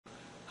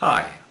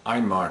Hi,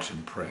 I'm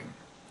Martin Pring.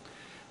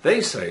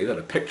 They say that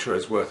a picture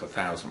is worth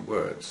 1,000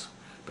 words,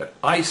 but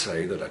I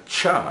say that a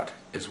chart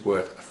is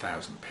worth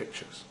 1,000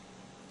 pictures.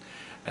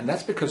 And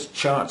that's because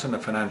charts in the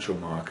financial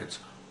markets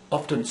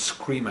often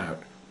scream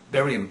out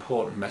very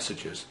important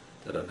messages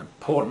that an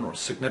important or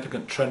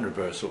significant trend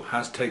reversal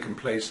has taken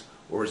place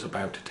or is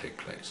about to take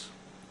place.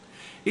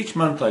 Each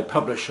month I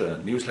publish a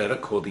newsletter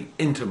called the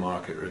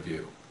Intermarket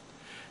Review,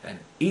 and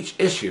each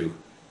issue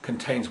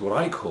contains what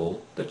I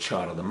call the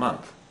chart of the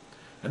month.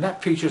 And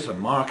that features a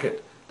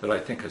market that I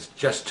think has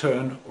just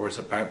turned or is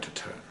about to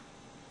turn.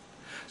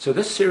 So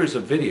this series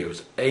of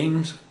videos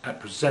aims at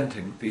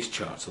presenting these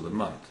charts of the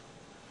month.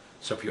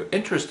 So if you're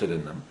interested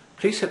in them,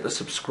 please hit the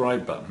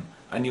subscribe button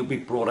and you'll be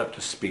brought up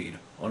to speed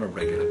on a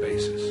regular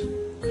basis.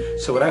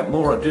 So without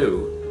more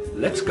ado,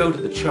 let's go to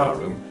the chart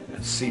room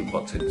and see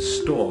what's in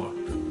store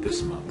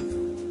this month.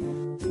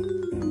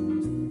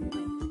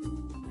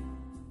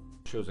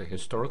 Shows a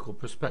historical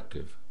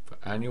perspective for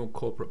annual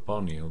corporate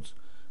bond yields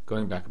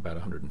going back about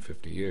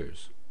 150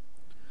 years.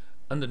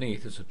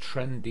 Underneath is a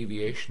trend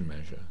deviation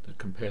measure that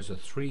compares a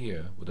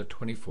 3-year with a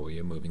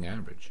 24-year moving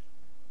average.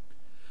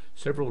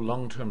 Several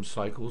long-term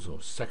cycles or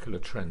secular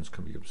trends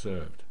can be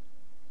observed.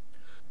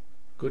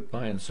 Good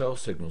buy and sell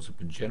signals have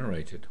been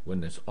generated when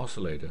this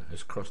oscillator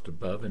has crossed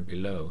above and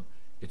below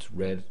its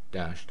red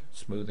dashed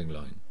smoothing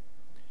line.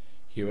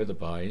 Here are the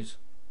buys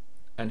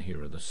and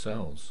here are the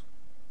sells.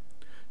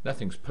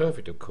 Nothing's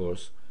perfect, of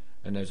course,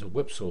 and there's a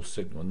whipsaw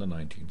signal in the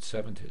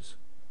 1970s.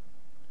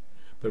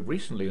 But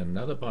recently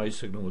another buy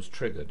signal was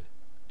triggered,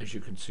 as you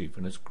can see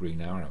from this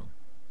green arrow.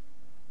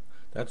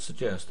 That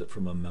suggests that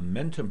from a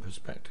momentum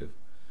perspective,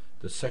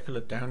 the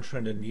secular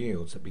downtrend in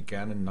yields that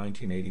began in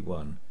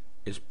 1981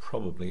 is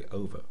probably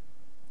over.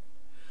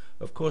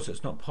 Of course,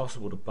 it's not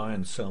possible to buy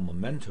and sell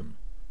momentum,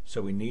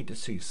 so we need to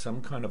see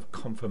some kind of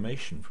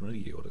confirmation from the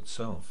yield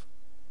itself.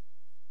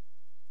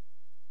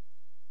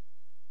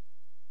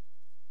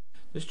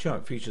 This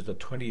chart features the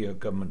 20-year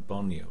government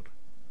bond yield,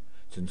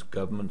 since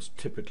governments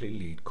typically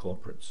lead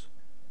corporates.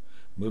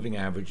 Moving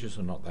averages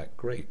are not that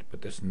great,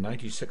 but this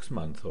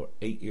 96-month or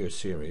 8-year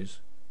series,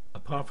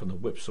 apart from the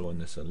whipsaw in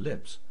this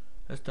ellipse,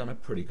 has done a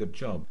pretty good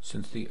job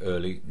since the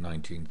early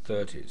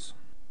 1930s.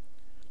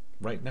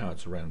 Right now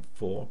it's around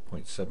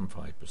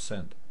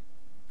 4.75%.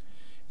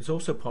 It's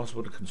also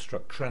possible to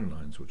construct trend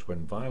lines which,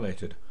 when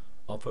violated,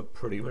 offer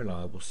pretty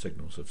reliable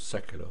signals of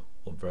secular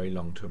or very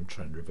long-term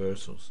trend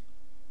reversals.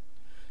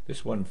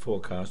 This one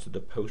forecasted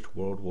the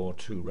post-World War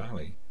II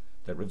rally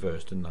that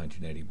reversed in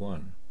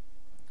 1981,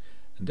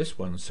 and this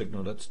one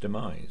signaled its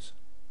demise.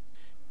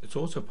 It's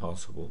also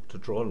possible to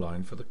draw a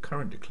line for the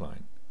current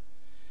decline,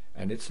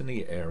 and it's in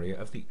the area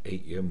of the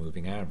 8-year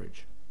moving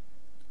average.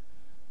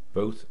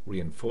 Both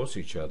reinforce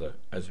each other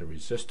as a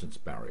resistance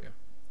barrier,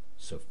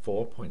 so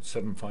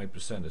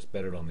 4.75% is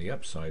bettered on the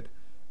upside.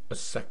 A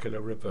secular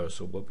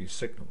reversal will be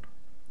signaled.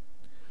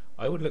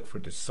 I would look for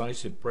a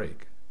decisive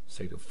break,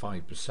 say to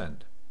 5%.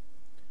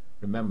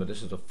 Remember,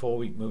 this is a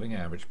 4-week moving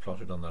average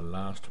plotted on the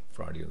last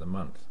Friday of the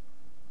month.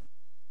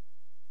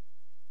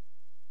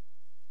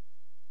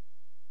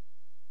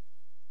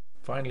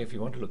 Finally, if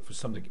you want to look for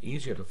something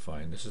easier to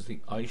find, this is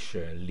the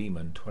iShare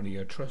Lehman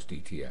 20-year Trust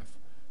ETF,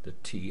 the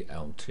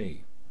TLT.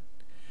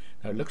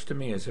 Now it looks to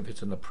me as if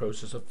it's in the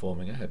process of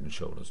forming a head and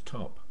shoulders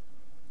top.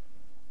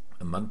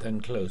 A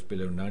month-end close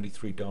below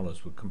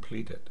 $93 would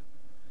complete it.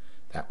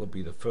 That would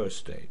be the first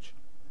stage.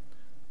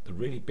 The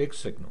really big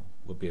signal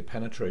would be a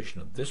penetration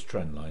of this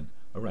trend line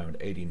around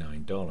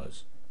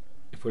 $89.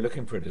 If we're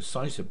looking for a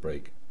decisive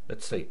break,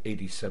 let's say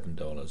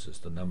 $87 is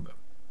the number.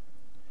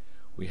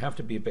 We have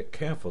to be a bit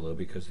careful though,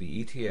 because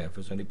the ETF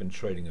has only been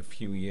trading a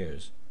few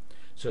years,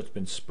 so it's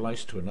been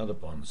spliced to another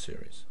bond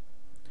series.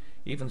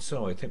 Even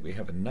so, I think we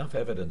have enough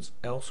evidence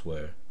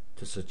elsewhere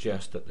to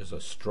suggest that there's a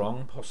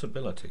strong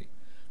possibility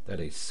that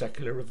a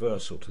secular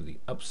reversal to the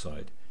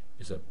upside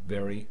is a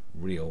very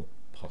real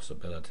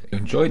possibility. If you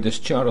enjoyed this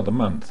chart of the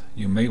month,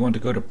 you may want to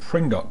go to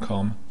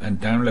Pring.com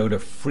and download a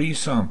free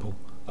sample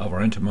of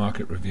our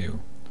Intermarket Review,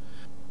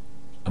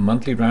 a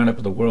monthly roundup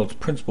of the world's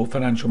principal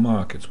financial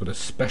markets with a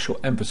special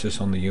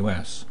emphasis on the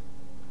US.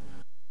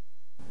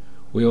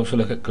 We also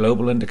look at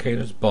global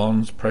indicators,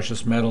 bonds,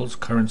 precious metals,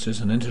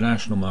 currencies and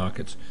international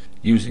markets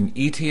using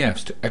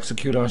ETFs to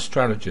execute our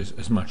strategies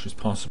as much as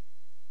possible.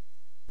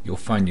 You'll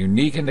find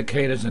unique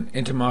indicators and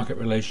intermarket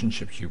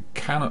relationships you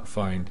cannot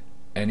find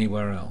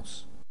anywhere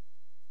else.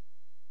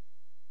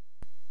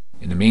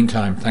 In the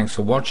meantime, thanks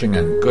for watching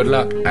and good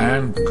luck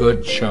and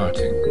good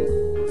charting.